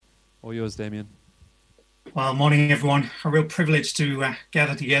All yours, Damien. Well, morning, everyone. A real privilege to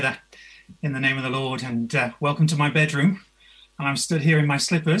gather together in the name of the Lord, and welcome to my bedroom. And I'm stood here in my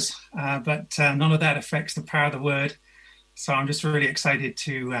slippers, but none of that affects the power of the word. So I'm just really excited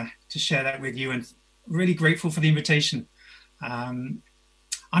to share that with you, and really grateful for the invitation. I'm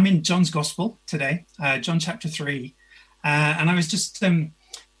in John's Gospel today, John chapter 3, and I was just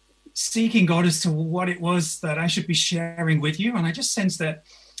seeking God as to what it was that I should be sharing with you, and I just sensed that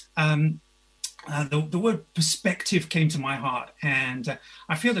the word perspective came to my heart, and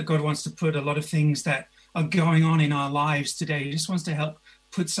I feel that God wants to put a lot of things that are going on in our lives today. He just wants to help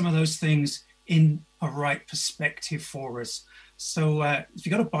put some of those things in a right perspective for us. So if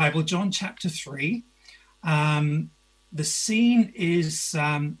you've got a Bible, John chapter 3, the scene is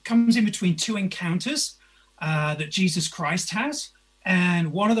comes in between two encounters that Jesus Christ has,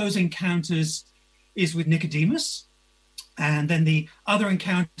 and one of those encounters is with Nicodemus. And then the other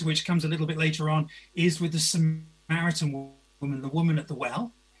encounter, which comes a little bit later on, is with the Samaritan woman, the woman at the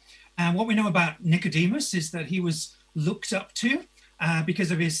well. And what we know about Nicodemus is that he was looked up to because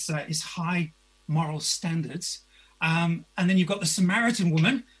of his high moral standards. And then you've got the Samaritan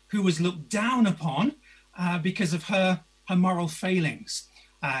woman who was looked down upon because of her moral failings.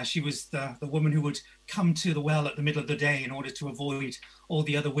 She was the woman who would come to the well at the middle of the day in order to avoid all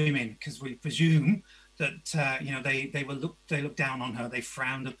the other women, because we presume that they looked down on her, they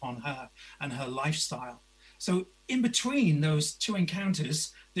frowned upon her and her lifestyle. So in between those two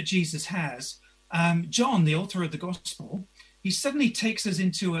encounters that Jesus has, John, the author of the gospel, he suddenly takes us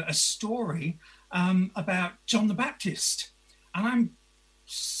into a story about John the Baptist. And I'm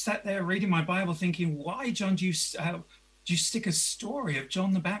sat there reading my Bible thinking, why, John, do you stick a story of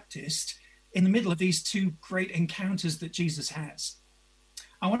John the Baptist in the middle of these two great encounters that Jesus has?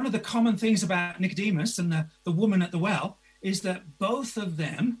 And one of the common things about Nicodemus and the woman at the well is that both of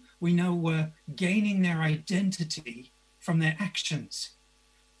them, we know, were gaining their identity from their actions.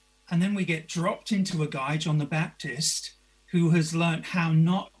 And then we get dropped into a guy, John the Baptist, who has learned how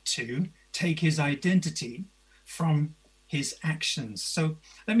not to take his identity from his actions. So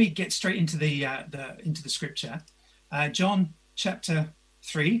let me get straight into the scripture. John chapter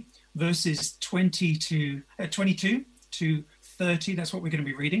 3, verses 22 to 30, that's what we're going to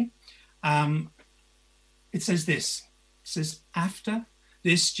be reading. It says this. It says, after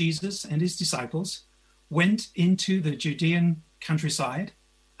this, Jesus and his disciples went into the Judean countryside,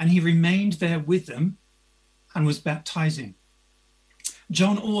 and he remained there with them and was baptizing.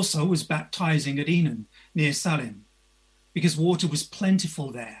 John also was baptizing at Enon near Salim, because water was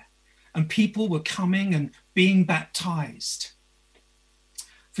plentiful there, and people were coming and being baptized.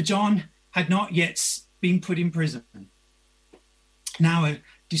 For John had not yet been put in prison. Now a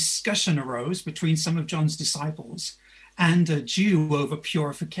discussion arose between some of John's disciples and a Jew over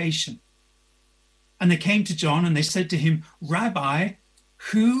purification. And they came to John and they said to him, Rabbi,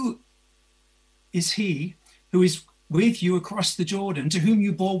 who is he who is with you across the Jordan, to whom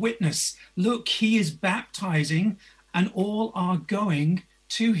you bore witness? Look, he is baptizing and all are going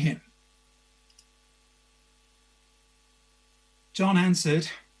to him. John answered,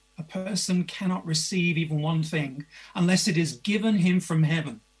 a person cannot receive even one thing unless it is given him from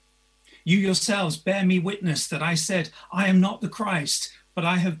heaven. You yourselves bear me witness that I said, I am not the Christ, but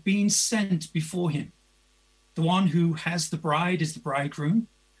I have been sent before him. The one who has the bride is the bridegroom.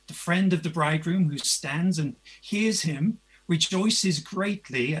 The friend of the bridegroom who stands and hears him rejoices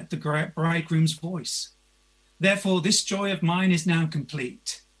greatly at the bridegroom's voice. Therefore, this joy of mine is now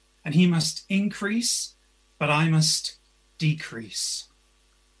complete, and he must increase, but I must decrease.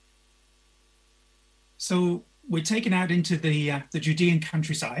 So we're taken out into the Judean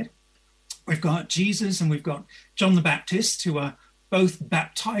countryside. We've got Jesus and we've got John the Baptist, who are both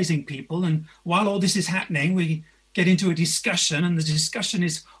baptizing people. And while all this is happening, we get into a discussion, and the discussion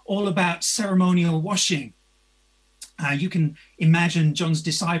is all about ceremonial washing. You can imagine John's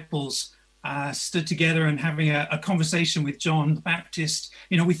disciples stood together and having a conversation with John the Baptist.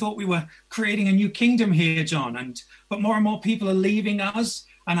 You know, we thought we were creating a new kingdom here, John, but more and more people are leaving us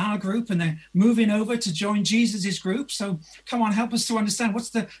and our group, and they're moving over to join Jesus's group. So come on, help us to understand, what's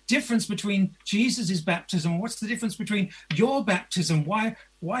the difference between Jesus's baptism? What's the difference between your baptism? Why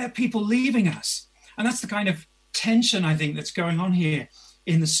are people leaving us? And that's the kind of tension, I think, that's going on here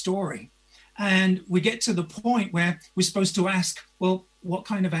in the story. And we get to the point where we're supposed to ask, well, what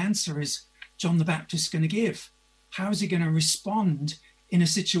kind of answer is John the Baptist going to give? How is he going to respond in a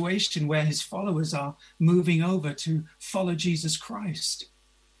situation where his followers are moving over to follow Jesus Christ?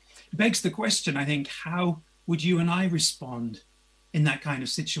 It begs the question, I think, how would you and I respond in that kind of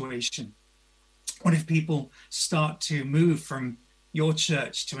situation? What if people start to move from your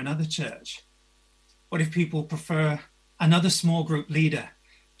church to another church? What if people prefer another small group leader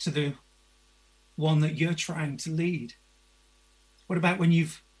to the one that you're trying to lead? What about when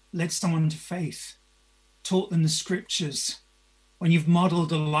you've led someone to faith, taught them the scriptures, when you've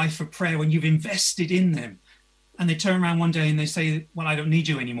modeled a life of prayer, when you've invested in them, and they turn around one day and they say, well, I don't need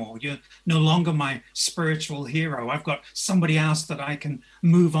you anymore. You're no longer my spiritual hero. I've got somebody else that I can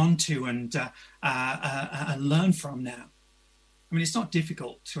move on to and learn from now. I mean, it's not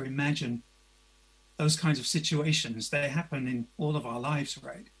difficult to imagine those kinds of situations. They happen in all of our lives,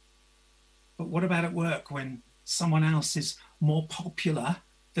 right? But what about at work when someone else is more popular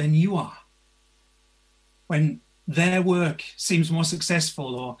than you are? When their work seems more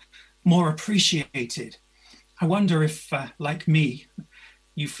successful or more appreciated? I wonder if, like me,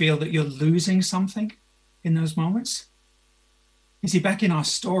 you feel that you're losing something in those moments. You see, back in our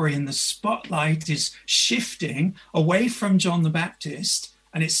story, and the spotlight is shifting away from John the Baptist,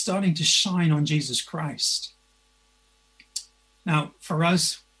 and it's starting to shine on Jesus Christ. Now, for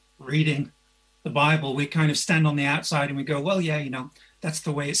us reading the Bible, we kind of stand on the outside and we go, well, yeah, that's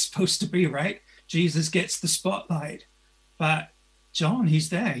the way it's supposed to be, right? Jesus gets the spotlight. But John, he's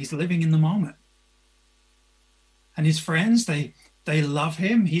there. He's living in the moment. And his friends, they love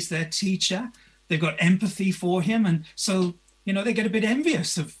him. He's their teacher. They've got empathy for him. And so, they get a bit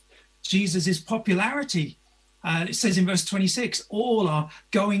envious of Jesus's popularity. It says in verse 26, all are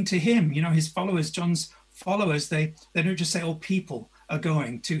going to him. His followers, John's followers, they don't just say, people are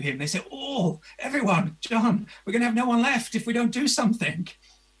going to him. They say, everyone, John, we're going to have no one left if we don't do something.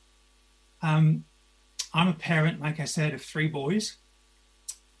 I'm a parent, like I said, of 3 boys.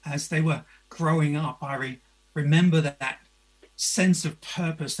 As they were growing up, I remember that sense of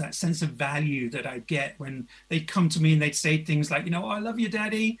purpose, that sense of value that I get when they'd come to me and they'd say things like, I love you,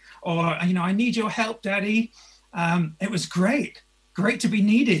 Daddy, or, I need your help, Daddy. It was great to be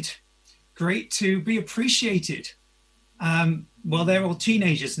needed, great to be appreciated. Well, they're all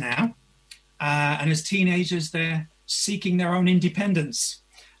teenagers now. And as teenagers, they're seeking their own independence.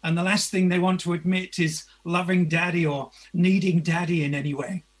 And the last thing they want to admit is loving Daddy or needing Daddy in any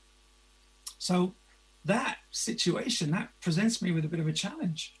way. So that situation, that presents me with a bit of a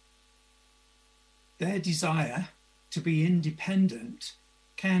challenge. Their desire to be independent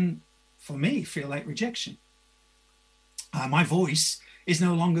can, for me, feel like rejection. My voice is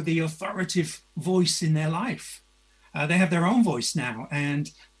no longer the authoritative voice in their life. They have their own voice now,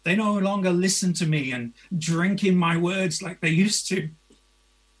 and they no longer listen to me and drink in my words like they used to.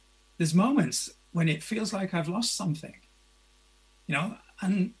 There's moments when it feels like I've lost something,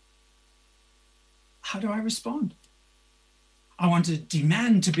 and how do I respond? I want to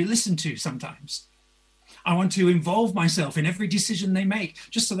demand to be listened to sometimes. I want to involve myself in every decision they make,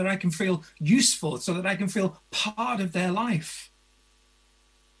 just so that I can feel useful, so that I can feel part of their life.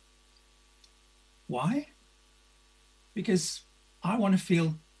 Why? Because I want to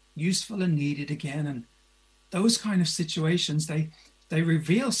feel useful and needed again. And those kind of situations, they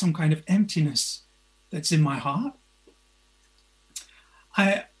reveal some kind of emptiness that's in my heart.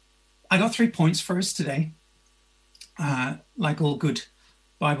 I got 3 points for us today, like all good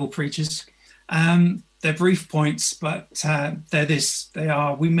Bible preachers. They're brief points, but they're this. They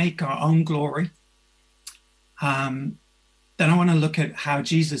are, we make our own glory. Then I want to look at how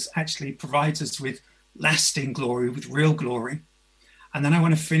Jesus actually provides us with lasting glory, with real glory. And then I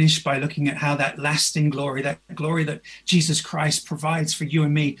want to finish by looking at how that lasting glory, that glory that Jesus Christ provides for you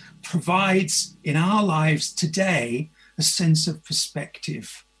and me, provides in our lives today a sense of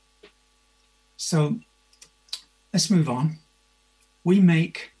perspective. So let's move on. We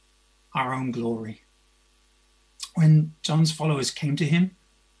make our own glory. When John's followers came to him,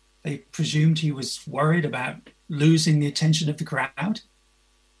 they presumed he was worried about losing the attention of the crowd.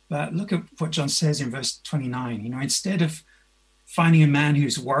 But look at what John says in verse 29. Instead of finding a man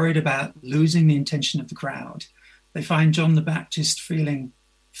who's worried about losing the attention of the crowd, they find John the Baptist feeling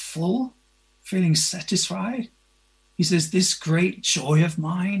full, feeling satisfied. He says, this great joy of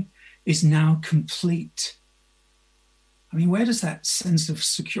mine is now complete. I mean, where does that sense of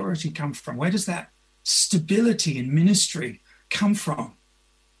security come from? Where does that stability in ministry come from?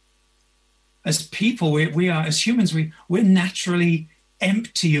 As people, we are, as humans, we're naturally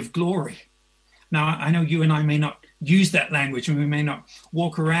empty of glory. Now, I know you and I may not use that language, and we may not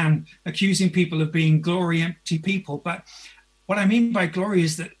walk around accusing people of being glory empty people, but what I mean by glory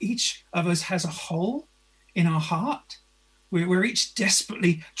is that each of us has a hole in our heart. We're each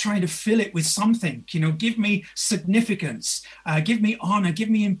desperately trying to fill it with something. Give me significance, give me honor, give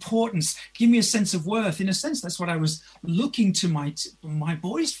me importance, give me a sense of worth. In a sense, that's what I was looking to my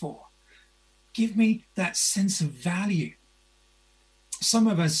boys for. Give me that sense of value. Some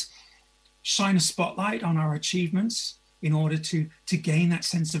of us shine a spotlight on our achievements in order to gain that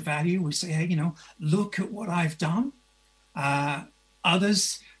sense of value. We say, hey, look at what I've done.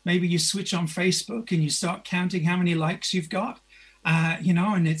 Others, maybe you switch on Facebook and you start counting how many likes you've got,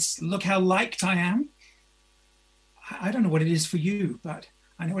 and it's, look how liked I am. I don't know what it is for you, but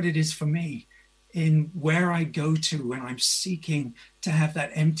I know what it is for me in where I go to when I'm seeking to have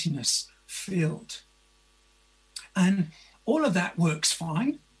that emptiness filled. And all of that works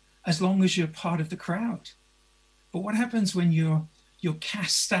fine as long as you're part of the crowd. But what happens when you're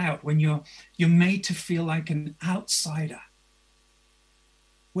cast out, when you're made to feel like an outsider?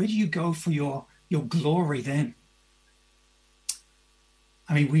 Where do you go for your glory then?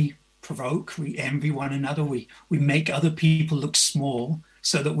 I mean, we provoke, we envy one another, we make other people look small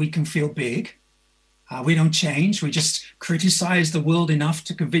so that we can feel big. We don't change, we just criticize the world enough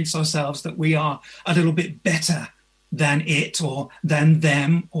to convince ourselves that we are a little bit better than it or than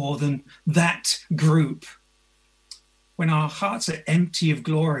them or than that group. When our hearts are empty of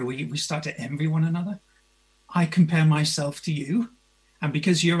glory, we start to envy one another. I compare myself to you, and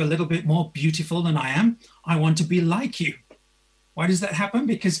because you're a little bit more beautiful than I am, I want to be like you. Why does that happen?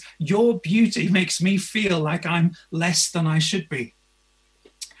 Because your beauty makes me feel like I'm less than I should be.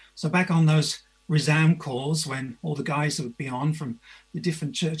 So back on those Resound calls, when all the guys would be on from the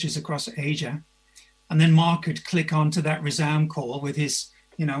different churches across Asia, and then Mark would click onto that Resound call with his,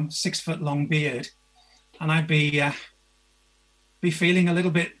 6-foot-long beard, and I'd be feeling a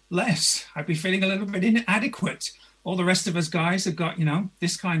little bit less. I'd be feeling a little bit inadequate. All the rest of us guys have got,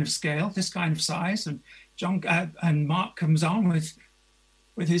 this kind of scale, this kind of size, and John and Mark comes on with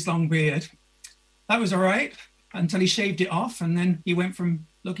his long beard. That was all right until he shaved it off, and then he went from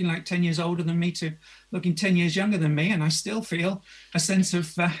looking like 10 years older than me to looking 10 years younger than me, and I still feel a sense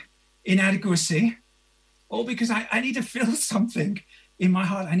of inadequacy, all because I need to feel something in my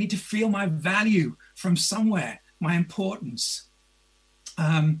heart. I need to feel my value from somewhere, my importance.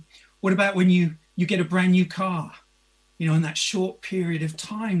 What about when you get a brand new car, in that short period of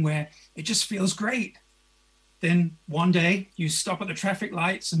time where it just feels great? Then one day you stop at the traffic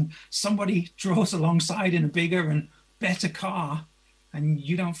lights and somebody draws alongside in a bigger and better car and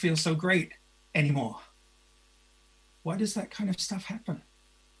you don't feel so great anymore. Why does that kind of stuff happen?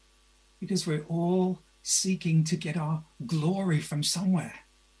 Because we're all seeking to get our glory from somewhere,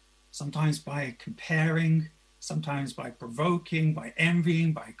 sometimes by comparing, sometimes by provoking, by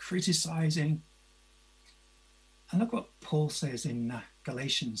envying, by criticizing. And look what Paul says in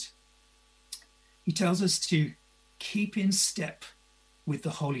Galatians. He tells us to keep in step with the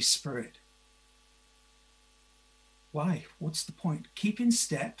Holy Spirit. Why? What's the point? Keep in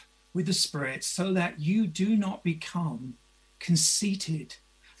step with the Spirit so that you do not become conceited.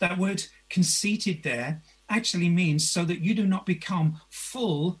 That word conceited there actually means so that you do not become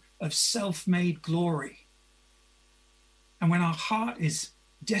full of self-made glory. And when our heart is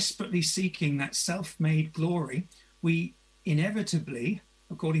desperately seeking that self-made glory, we inevitably,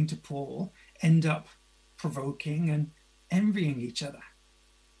 according to Paul, end up provoking and envying each other.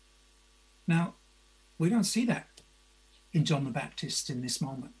 Now, we don't see that in John the Baptist in this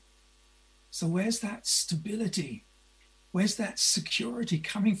moment. So where's that stability? Where's that security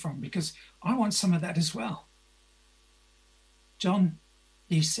coming from? Because I want some of that as well. John,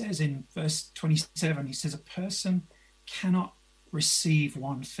 he says in verse 27, he says, a person cannot receive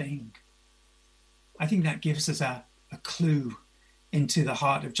one thing. I think that gives us a clue into the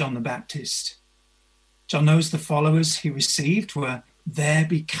heart of John the Baptist. John knows the followers he received were there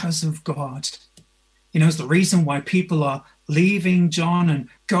because of God. He knows the reason why people are leaving John and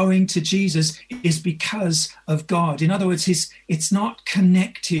going to Jesus is because of God. In other words, it's not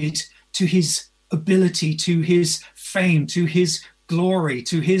connected to his ability, to his fame, to his glory,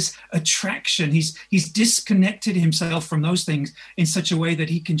 to his attraction. He's disconnected himself from those things in such a way that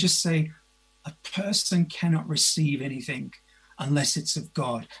he can just say, a person cannot receive anything unless it's of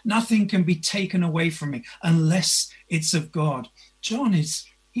God. Nothing can be taken away from me unless it's of God. John he's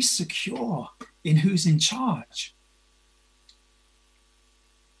secure in who's in charge.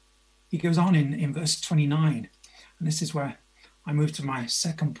 He goes on in verse 29, and this is where I move to my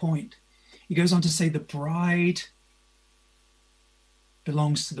second point. He goes on to say the bride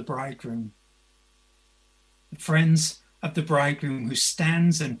belongs to the bridegroom. The friends of the bridegroom who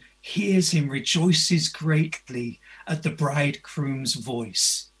stands and hears him rejoices greatly at the bridegroom's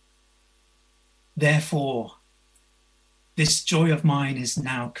voice. Therefore, this joy of mine is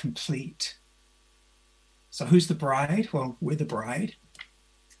now complete. So who's the bride? Well, we're the bride.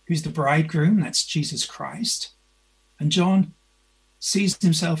 Who's the bridegroom? That's Jesus Christ. And John sees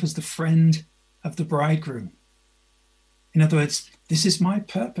himself as the friend of the bridegroom. In other words, This is my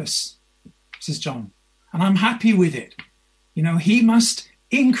purpose, says John, and I'm happy with it. You know, he must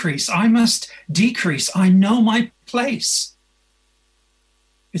increase, I must decrease. I know my place.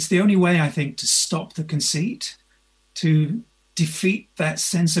 It's the only way, I think, to stop the conceit, to defeat that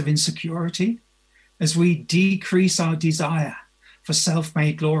sense of insecurity as we decrease our desire for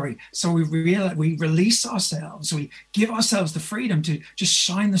self-made glory. So we release ourselves, we give ourselves the freedom to just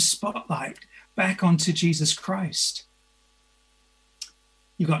shine the spotlight back onto Jesus Christ.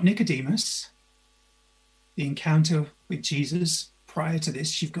 You've got Nicodemus, the encounter with Jesus. Prior to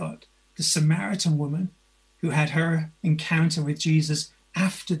this, you've got the Samaritan woman who had her encounter with Jesus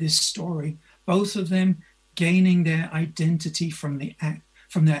after this story, both of them gaining their identity from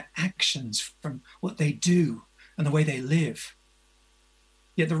their actions, from what they do and the way they live.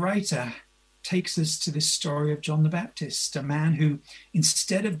 Yet the writer takes us to this story of John the Baptist, a man who,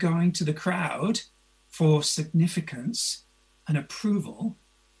 instead of going to the crowd for significance and approval,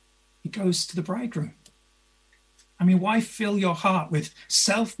 he goes to the bridegroom. I mean, why fill your heart with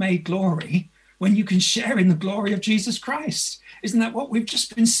self-made glory when you can share in the glory of Jesus Christ? Isn't that what we've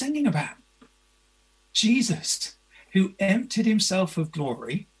just been singing about? Jesus, who emptied himself of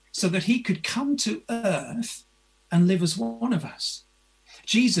glory so that he could come to earth and live as one of us.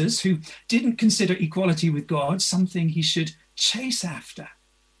 Jesus, who didn't consider equality with God something he should chase after.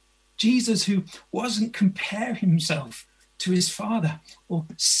 Jesus, who wasn't comparing himself to his Father or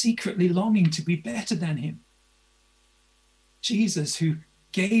secretly longing to be better than him. Jesus, who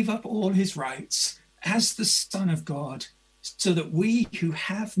gave up all his rights as the Son of God so that we who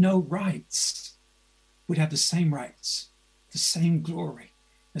have no rights would have the same rights, the same glory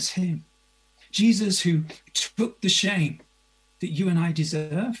as him. Jesus, who took the shame that you and I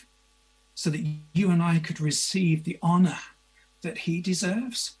deserve so that you and I could receive the honor that he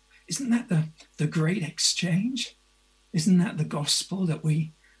deserves. Isn't that the great exchange? Isn't that the gospel that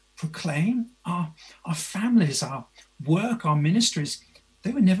we proclaim? Our families, our work, our ministries,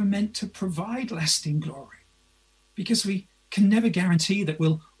 they were never meant to provide lasting glory because we can never guarantee that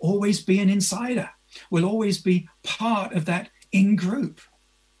we'll always be an insider. We'll always be part of that in-group.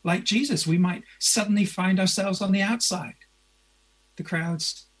 Like Jesus, we might suddenly find ourselves on the outside. The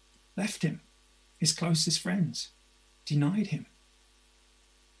crowds left him. His closest friends denied him.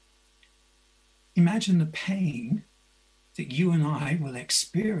 Imagine the pain that you and I will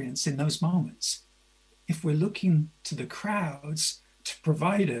experience in those moments if we're looking to the crowds to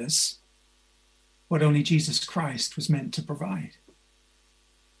provide us what only Jesus Christ was meant to provide.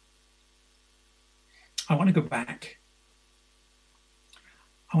 I want to go back.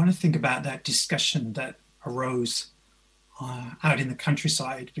 I want to think about that discussion that arose out in the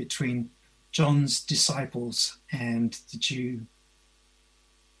countryside between John's disciples and the Jew.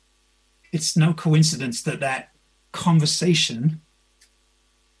 It's no coincidence that that conversation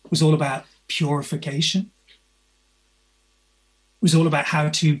was all about purification. It was all about how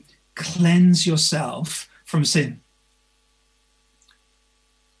to cleanse yourself from sin.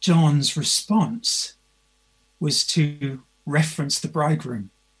 John's response was to reference the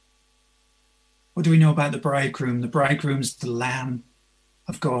bridegroom. What do we know about the bridegroom? The bridegroom's the Lamb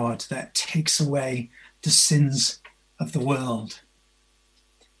of God that takes away the sins of the world.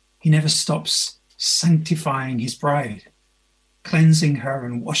 He never stops sanctifying his bride, cleansing her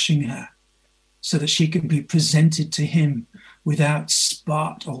and washing her so that she can be presented to him without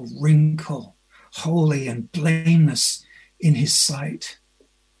spot or wrinkle, holy and blameless in his sight.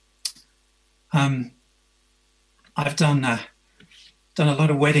 I've done a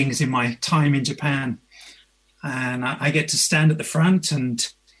lot of weddings in my time in Japan, and I get to stand at the front,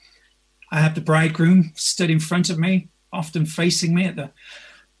 and I have the bridegroom stood in front of me, often facing me at the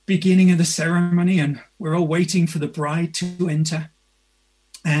beginning of the ceremony, and we're all waiting for the bride to enter.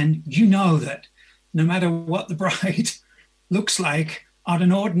 And you know that no matter what the bride looks like on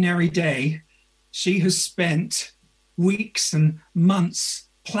an ordinary day, she has spent weeks and months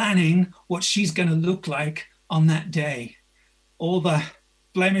planning what she's going to look like on that day. All the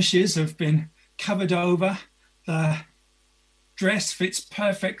blemishes have been covered over, the dress fits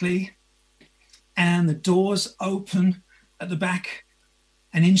perfectly, and the doors open at the back,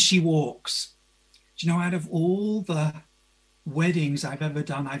 and in she walks. Do you know, out of all the weddings I've ever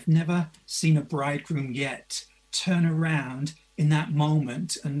done, I've never seen a bridegroom yet turn around in that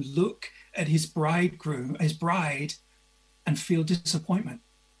moment and look at his bride, and feel disappointment.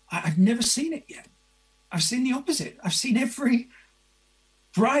 I've never seen it yet. I've seen the opposite. I've seen every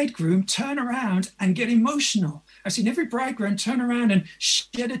bridegroom turn around and get emotional. I've seen every bridegroom turn around and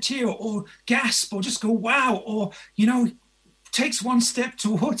shed a tear or gasp or just go, wow, or, takes one step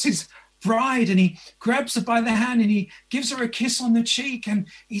towards his bride, and he grabs her by the hand and he gives her a kiss on the cheek, and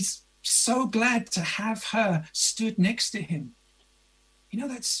he's so glad to have her stood next to him. You know,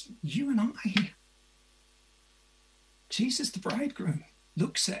 that's you and I. Jesus, the bridegroom,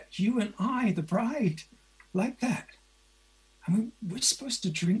 looks at you and I, the bride, like that. And we're supposed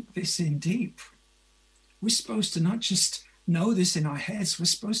to drink this in deep. We're supposed to not just know this in our heads, we're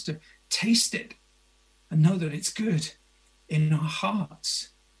supposed to taste it and know that it's good in our hearts.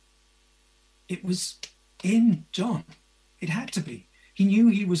 It was in John. It had to be. He knew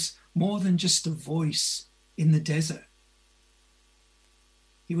he was more than just a voice in the desert.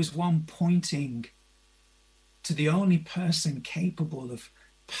 He was one pointing to the only person capable of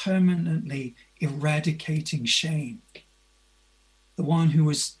permanently eradicating shame. The one who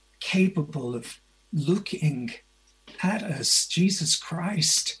was capable of looking at us, Jesus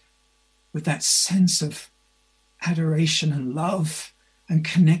Christ, with that sense of adoration and love and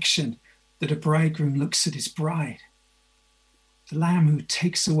connection that a bridegroom looks at his bride. The Lamb who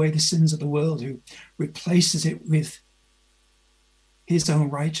takes away the sins of the world, who replaces it with his own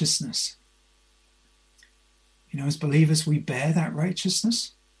righteousness. You know, as believers, we bear that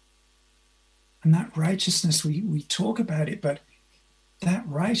righteousness. And that righteousness, we talk about it, but that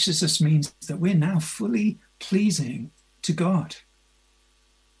righteousness means that we're now fully pleasing to God.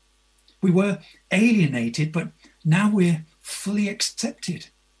 We were alienated, but now we're fully accepted.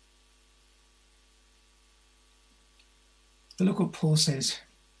 But look what Paul says.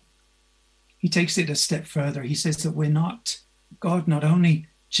 He takes it a step further. He says that God not only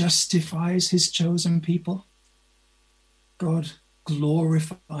justifies his chosen people, God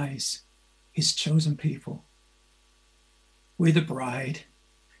glorifies his chosen people. We're the bride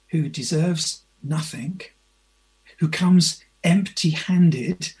who deserves nothing, who comes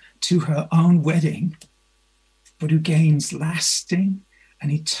empty-handed to her own wedding, but who gains lasting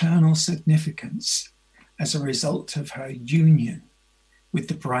and eternal significance as a result of her union with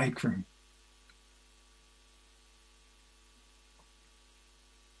the bridegroom.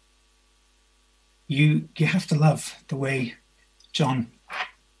 You have to love the way John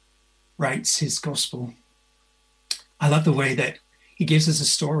writes his gospel. I love the way that he gives us a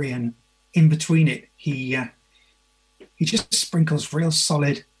story, and in between it, he just sprinkles real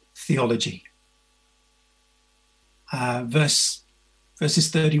solid theology. Verses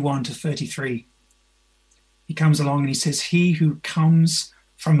 31 to 33. He comes along and he says, "He who comes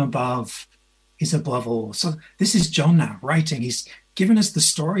from above is above all." So this is John now writing. He's given us the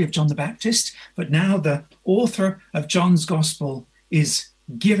story of John the Baptist, but now the author of John's gospel is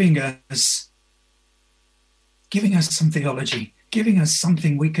giving us some theology, giving us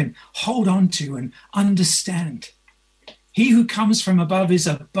something we can hold on to and understand. He who comes from above is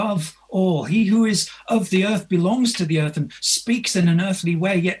above all. He who is of the earth belongs to the earth and speaks in an earthly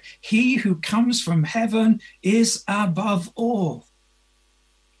way, yet he who comes from heaven is above all.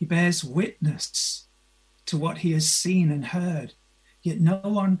 He bears witness to what he has seen and heard, yet no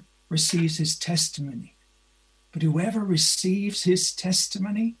one receives his testimony. But whoever receives his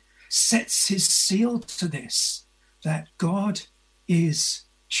testimony sets his seal to this, that God is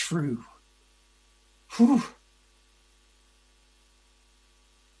true. Whew.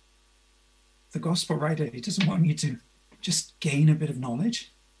 The gospel writer, he doesn't want you to just gain a bit of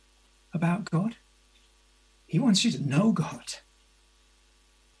knowledge about God. He wants you to know God.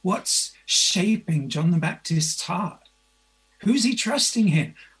 What's shaping John the Baptist's heart? Who's he trusting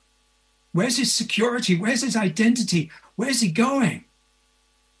in? Where's his security? Where's his identity? Where's he going?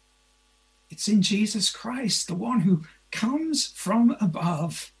 It's in Jesus Christ, the one who comes from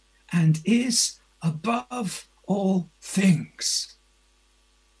above and is above all things.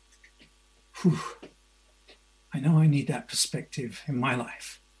 Whew. I know I need that perspective in my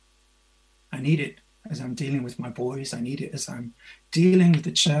life. I need it as I'm dealing with my boys. I need it as I'm dealing with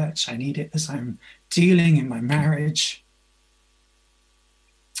the church. I need it as I'm dealing in my marriage.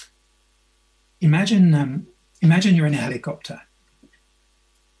 Imagine you're in a helicopter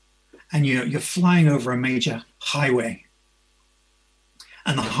and you're flying over a major highway,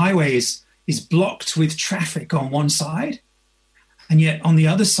 and the highway is blocked with traffic on one side, and yet on the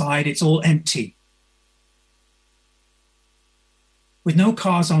other side it's all empty, with no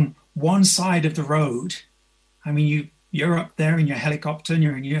cars on one side of the road. I mean, you're up there in your helicopter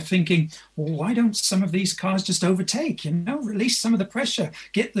and you're thinking, well, why don't some of these cars just overtake? Release some of the pressure,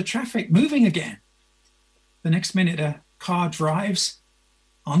 get the traffic moving again. The next minute, a car drives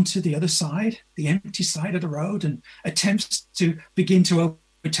onto the other side, the empty side of the road, and attempts to begin to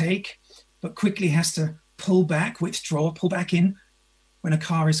overtake, but quickly has to pull back, withdraw, pull back in when a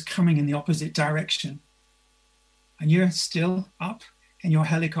car is coming in the opposite direction. And you're still up in your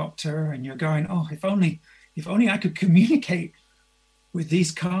helicopter and you're going, oh, if only I could communicate with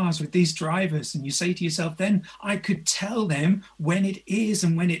these cars, with these drivers. And you say to yourself, then I could tell them when it is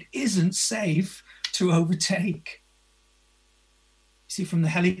and when it isn't safe to overtake. See, from the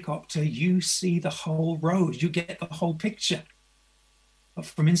helicopter, you see the whole road, you get the whole picture. But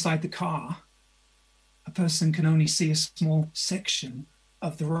from inside the car, a person can only see a small section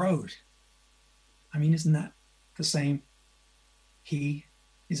of the road. I mean, isn't that the same? He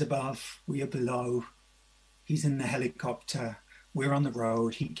is above, we are below. He's in the helicopter, we're on the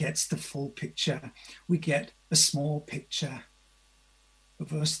road. He gets the full picture. We get a small picture. But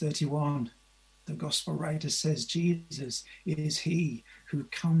verse 31, the gospel writer says, Jesus is he who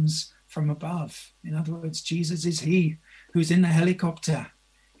comes from above. In other words, Jesus is he who's in the helicopter.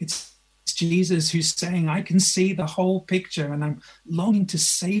 It's Jesus who's saying, I can see the whole picture and I'm longing to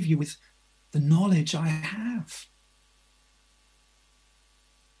save you with the knowledge I have.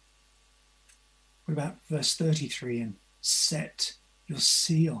 What about verse 33 and set your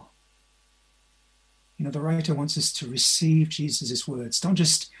seal? You know, the writer wants us to receive Jesus' words. Don't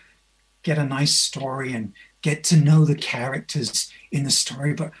just get a nice story and get to know the characters in the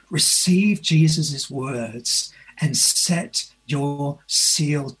story, but receive Jesus' words and set your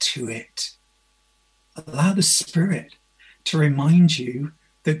seal to it. Allow the Spirit to remind you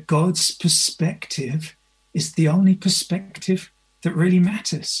that God's perspective is the only perspective that really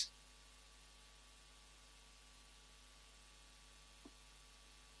matters.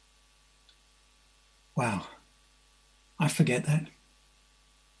 Wow, I forget that.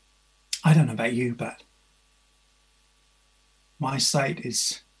 I don't know about you, but my sight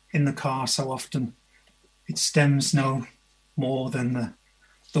is in the car so often. It stems no more than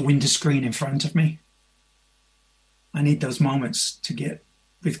the window screen in front of me. I need those moments to get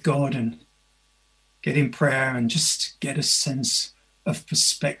with God and get in prayer and just get a sense of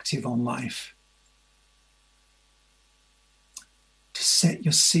perspective on life. To set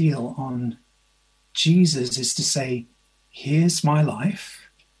your seal on Jesus is to say, here's my life.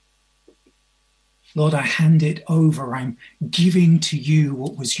 Lord, I hand it over. I'm giving to you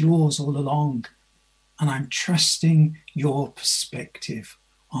what was yours all along. And I'm trusting your perspective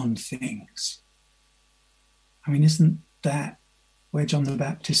on things. I mean, isn't that where John the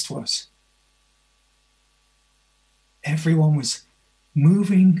Baptist was? Everyone was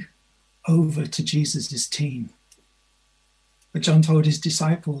moving over to Jesus' team. But John told his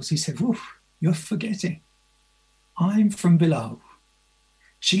disciples, he said, "Woof, you're forgetting. I'm from below.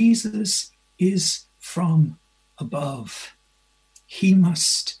 Jesus is from above. He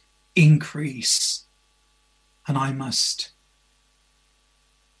must increase, and I must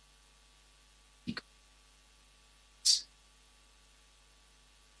decrease."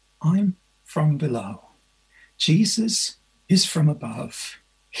 I'm from below. Jesus is from above.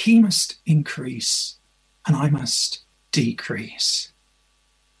 He must increase, and I must decrease.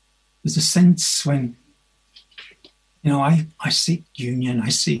 There's a sense when, I seek union, I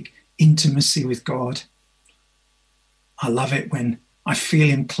seek intimacy with God. I love it when I feel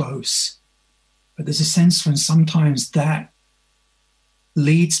him close. But there's a sense when sometimes that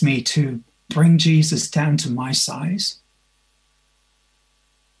leads me to bring Jesus down to my size,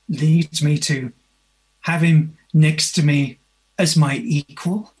 leads me to have him next to me as my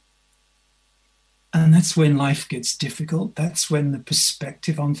equal. And that's when life gets difficult. That's when the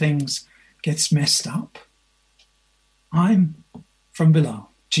perspective on things gets messed up. I'm from below.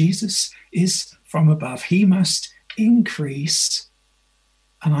 Jesus is from above. He must increase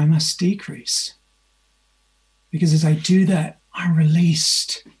and I must decrease. Because as I do that, I'm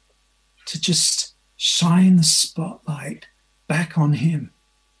released to just shine the spotlight back on him.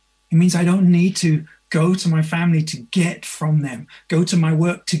 It means I don't need to go to my family to get from them, go to my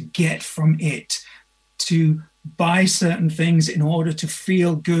work to get from it, to buy certain things in order to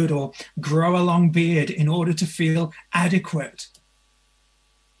feel good or grow a long beard in order to feel adequate.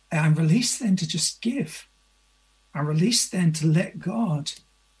 I'm released then to just give. I'm released then to let God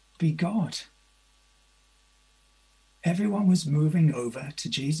be God. Everyone was moving over to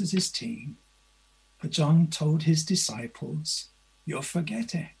Jesus' team, but John told his disciples, you're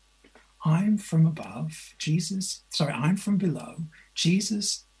forgetting. I'm from above. I'm from below.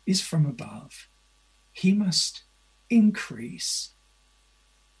 Jesus is from above. He must increase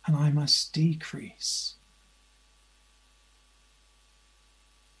and I must decrease.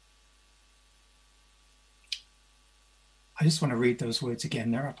 I just want to read those words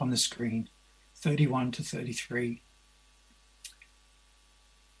again. They're up on the screen, 31 to 33.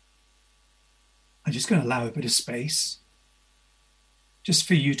 I'm just going to allow a bit of space just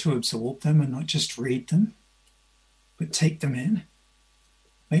for you to absorb them and not just read them, but take them in.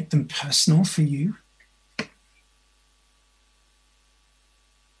 Make them personal for you.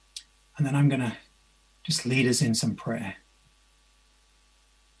 And then I'm going to just lead us in some prayer.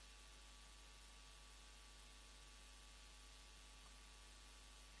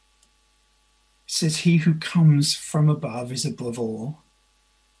 It says, he who comes from above is above all.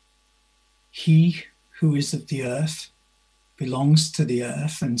 He who is of the earth belongs to the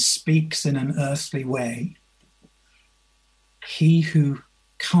earth and speaks in an earthly way. He who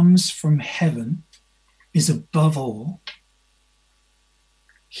comes from heaven is above all.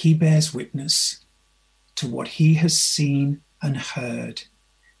 He bears witness to what he has seen and heard,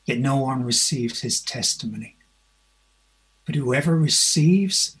 yet no one receives his testimony. But whoever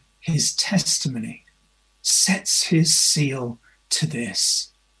receives his testimony sets his seal to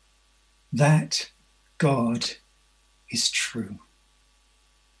this, that God is true.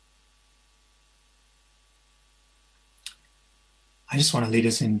 I just want to lead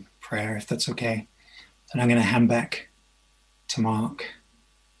us in prayer, if that's okay. And I'm going to hand back to Mark.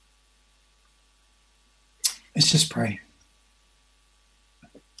 Let's just pray.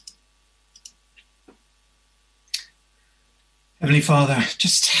 Heavenly Father,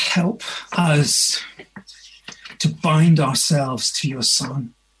 just help us to bind ourselves to your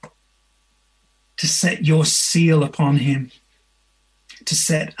Son, to set your seal upon him, to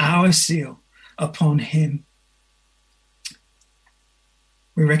set our seal upon him.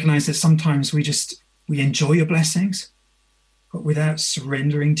 We recognize that sometimes we enjoy your blessings, but without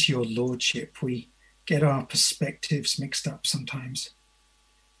surrendering to your lordship, we get our perspectives mixed up sometimes.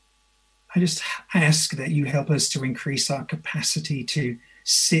 I just ask that you help us to increase our capacity to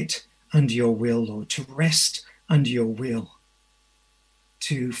sit under your will, Lord, to rest under your will,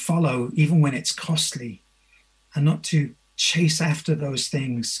 to follow even when it's costly, and not to chase after those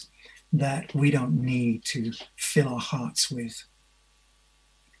things that we don't need to fill our hearts with.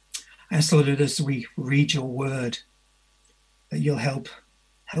 I ask, Lord, that as we read your word, that you'll help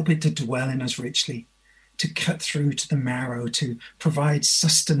it to dwell in us richly, to cut through to the marrow, to provide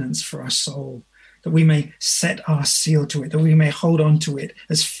sustenance for our soul, that we may set our seal to it, that we may hold on to it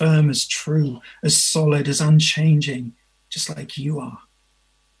as firm, as true, as solid, as unchanging, just like you are.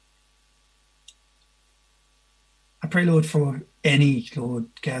 I pray, Lord, for any, Lord,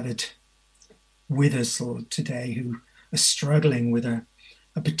 gathered with us, Lord, today who are struggling with a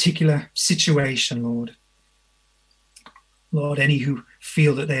particular situation, Lord. Lord, any who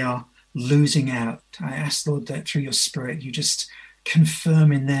feel that they are losing out, I ask, Lord, that through your Spirit, you just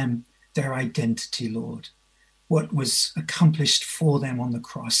confirm in them their identity, Lord, what was accomplished for them on the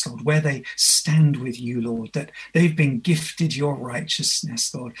cross, Lord, where they stand with you, Lord, that they've been gifted your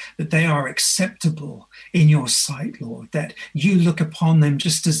righteousness, Lord, that they are acceptable in your sight, Lord, that you look upon them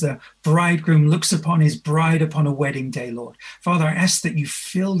just as the bridegroom looks upon his bride upon a wedding day, Lord. Father, I ask that you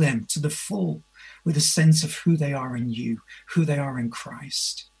fill them to the full with a sense of who they are in you, who they are in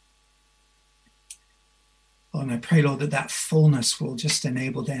Christ. Lord, and I pray, Lord, that fullness will just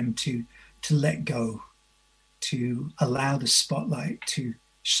enable them to let go, to allow the spotlight to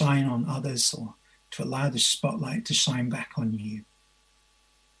shine on others, or to allow the spotlight to shine back on you.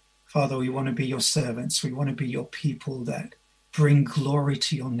 Father, we want to be your servants. We want to be your people that bring glory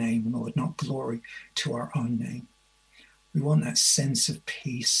to your name, Lord, not glory to our own name. We want that sense of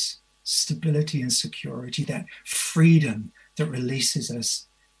peace, stability, and security, that freedom that releases us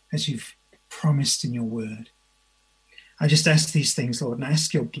as you've promised in your word. I just ask these things, Lord, and I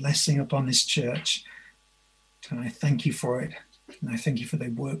ask your blessing upon this church. And I thank you for it. And I thank you for the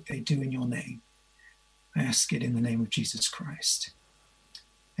work they do in your name. I ask it in the name of Jesus Christ.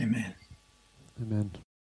 Amen. Amen.